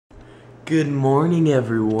Good morning,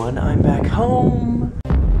 everyone. I'm back home.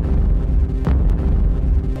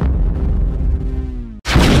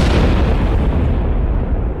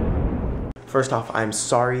 First off, I'm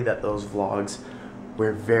sorry that those vlogs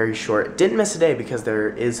were very short. Didn't miss a day because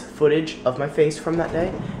there is footage of my face from that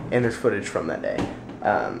day, and there's footage from that day.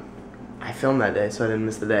 I filmed that day, so I didn't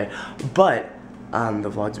miss the day. But the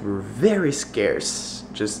vlogs were very scarce,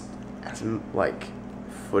 just as like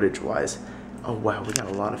footage-wise. Oh wow, we got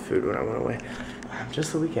a lot of food when I went away.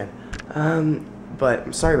 Just the weekend. But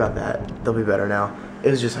I'm sorry about that. They'll be better now.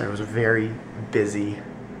 It was just I was very busy.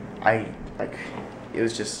 It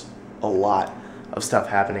was just a lot of stuff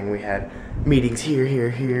happening. We had meetings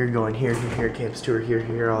here, going here, campus tour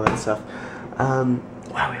here, all that stuff.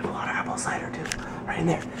 Wow, we have a lot of apple cider too, right in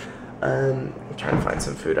there. I'm trying to find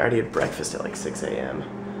some food. I already had breakfast at like 6 a.m.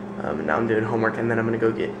 And now I'm doing homework, and then I'm gonna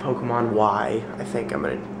go get Pokemon Y. I think I'm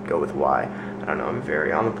gonna go with Y. I don't know, I'm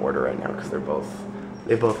very on the border right now because they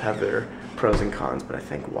both have their pros and cons, but I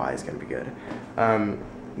think Y is gonna be good.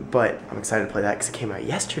 But I'm excited to play that because it came out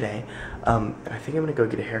yesterday. And I think I'm gonna go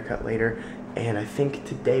get a haircut later. And I think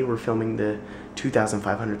today we're filming the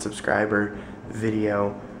 2,500 subscriber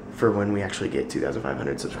video for when we actually get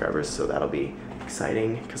 2,500 subscribers. So that'll be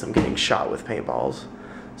exciting because I'm getting shot with paintballs.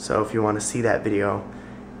 So if you want to see that video,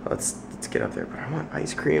 let's get up there. But I want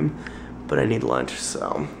ice cream, but I need lunch.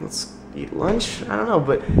 So let's eat lunch. I don't know,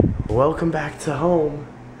 but welcome back to home.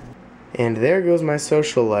 And there goes my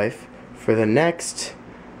social life for the next,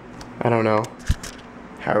 I don't know,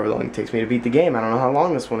 however long it takes me to beat the game. I don't know how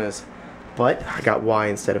long this one is. But I got Y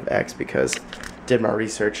instead of X because did my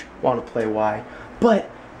research, want to play Y.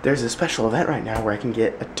 But there's a special event right now where I can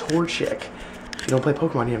get a Torchic. If you don't play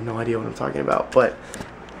Pokemon, you have no idea what I'm talking about. But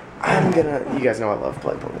you guys know I love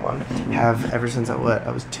playing Pokemon. Have ever since I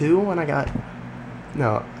was 2 when I got,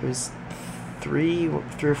 no, it was three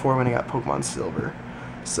or 4 when I got Pokemon Silver.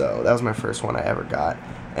 So that was my first one I ever got.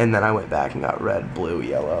 And then I went back and got Red, Blue,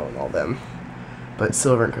 Yellow, and all them. But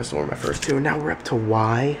Silver and Crystal were my first 2. And now we're up to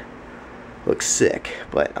Y. Looks sick,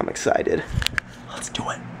 but I'm excited. Let's do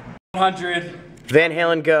it. 100. Van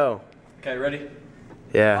Halen, go. Okay, ready?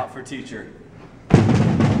 Yeah. Out for teacher.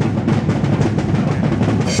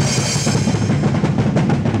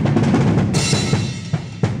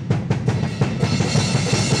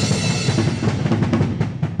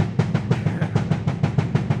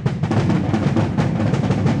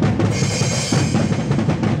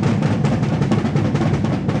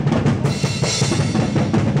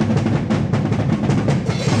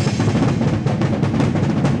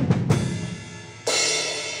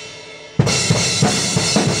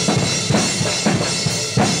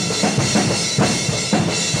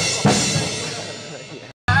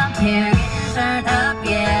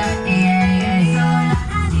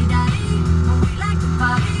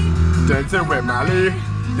 Dancing with Molly,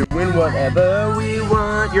 doing whatever we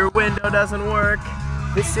want. Your window doesn't work.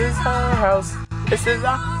 This is our house. This is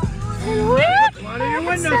our. What? Why do your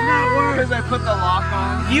windows not work? Because I put the lock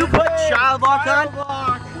on. You put child lock on?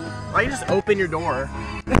 Why don't you just open your door?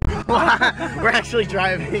 We're actually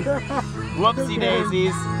driving. Whoopsie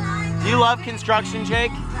daisies. Do you love construction,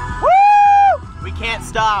 Jake? Woo! We can't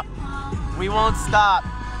stop. We won't stop.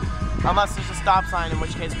 Unless there's a stop sign, in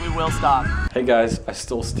which case we will stop. Hey guys, I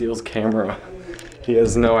stole Steele's camera. He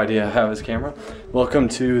has no idea I have his camera. Welcome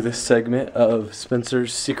to this segment of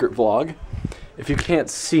Spencer's secret vlog. If you can't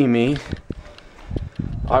see me,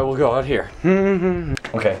 I will go out here.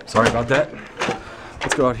 Okay, sorry about that.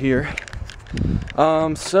 Let's go out here.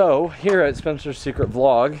 So here at Spencer's secret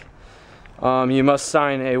vlog, you must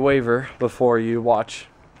sign a waiver before you watch,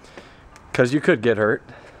 because you could get hurt.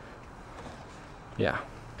 Yeah.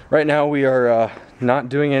 Right now we are not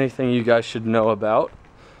doing anything you guys should know about,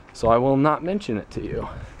 so I will not mention it to you.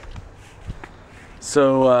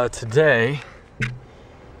 So today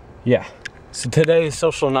is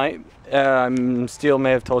social night. Steele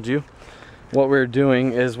may have told you. What we're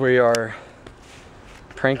doing is we are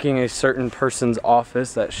pranking a certain person's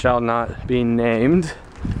office that shall not be named.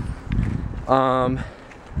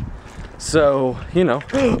 So, you know,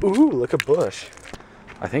 ooh, look, a bush.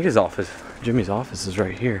 I think his office, Jimmy's office, is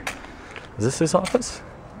right here. Is this his office?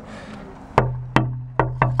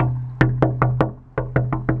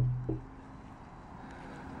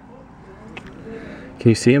 Can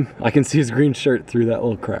you see him? I can see his green shirt through that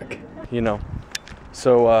little crack. You know,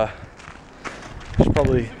 so I should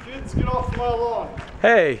probably. Kids, get off my lawn.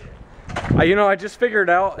 Hey, you know, I just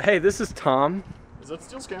figured out. Hey, this is Tom. Is that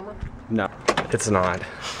Steele's camera? No, it's not.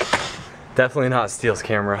 Definitely not Steele's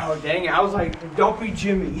camera. Oh dang it, I was like, don't be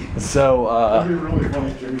Jimmy. So, That'd be really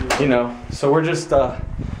funny, Jimmy. you know, so we're just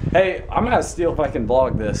Hey, I'm gonna ask Steele if I can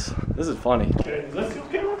vlog this. This is funny. Okay, is that Steele's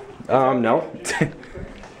camera? No.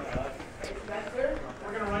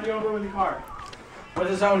 We're gonna run you over with the car. With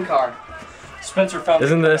his own car. Spencer found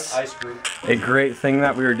Isn't this ice cream. a great thing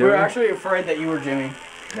that we were We doing? were actually afraid that you were Jimmy.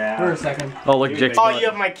 Nah. For a second. Oh, look, Jake's Oh, butt. you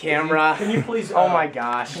have my camera. Can you please Oh my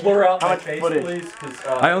gosh. blur out How my much face, footage? please? 'Cause,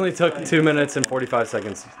 I only took 2 minutes and 45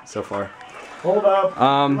 seconds so far. Hold up.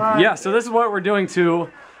 Yeah, so this is what we're doing to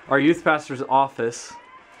our youth pastor's office.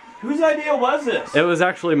 Whose idea was this? It was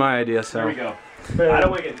actually my idea, so. There we go. I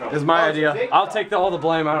don't want to get in It trouble. was my idea. I'll take all the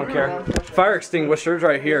blame, I don't care. Fire extinguishers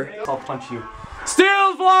right here. I'll punch you.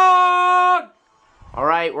 Steele's vlog! All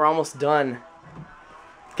right, we're almost done.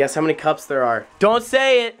 Guess how many cups there are? Don't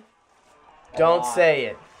say it. Don't say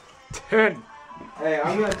it. 10. Hey,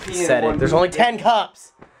 I'm gonna pee in Said one it. There's only 10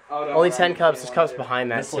 cups. Oh, no, Only I'm 10 gonna cups. pee in There's one cups too.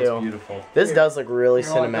 behind that This looks too. beautiful. This does look really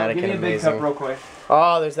Here, hold on, cinematic give me and a big cup amazing. real quick.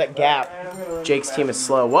 Oh, there's that gap. Jake's team is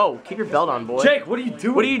slow. Whoa, keep your belt on, boy. Jake, what are you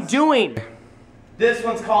doing? What are you doing? This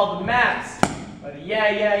one's called the Maps. Or the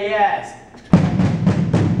yes.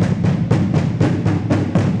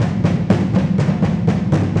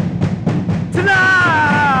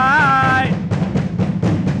 Tonight,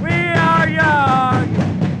 we are young.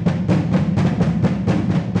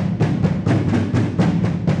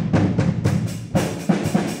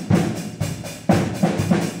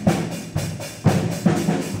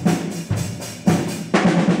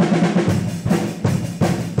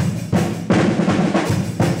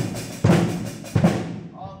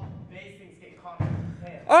 All base things get caught in the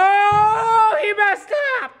pants. Oh, he messed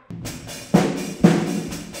up.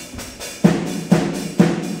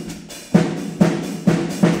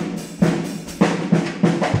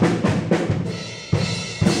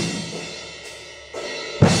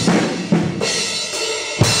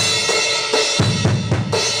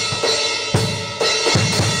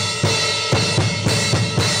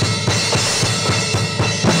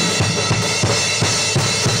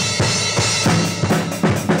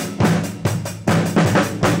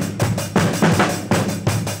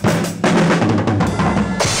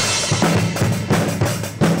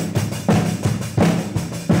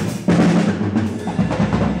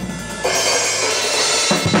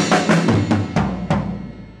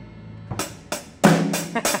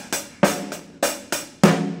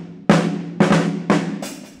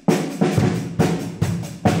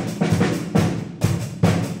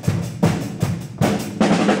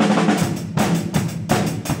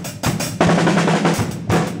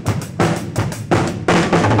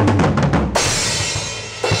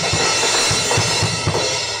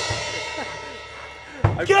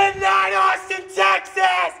 Good night, Austin,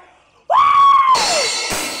 Texas!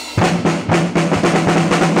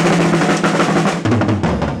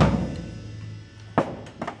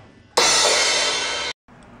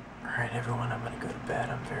 Alright everyone, I'm gonna go to bed.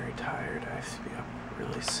 I'm very tired. I have to be up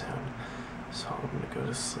really soon. So I'm gonna go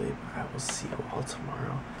to sleep. I will see you all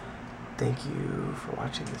tomorrow. Thank you for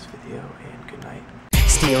watching this video and good night.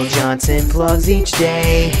 Steele Johnson vlogs each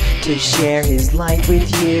day to share his life with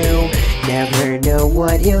you. Never know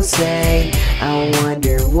what he'll say. I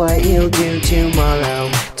wonder what he'll do tomorrow.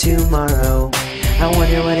 I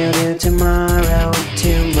wonder what he'll do tomorrow.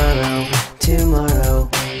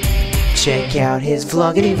 Check out his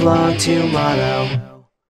vloggity vlog tomorrow.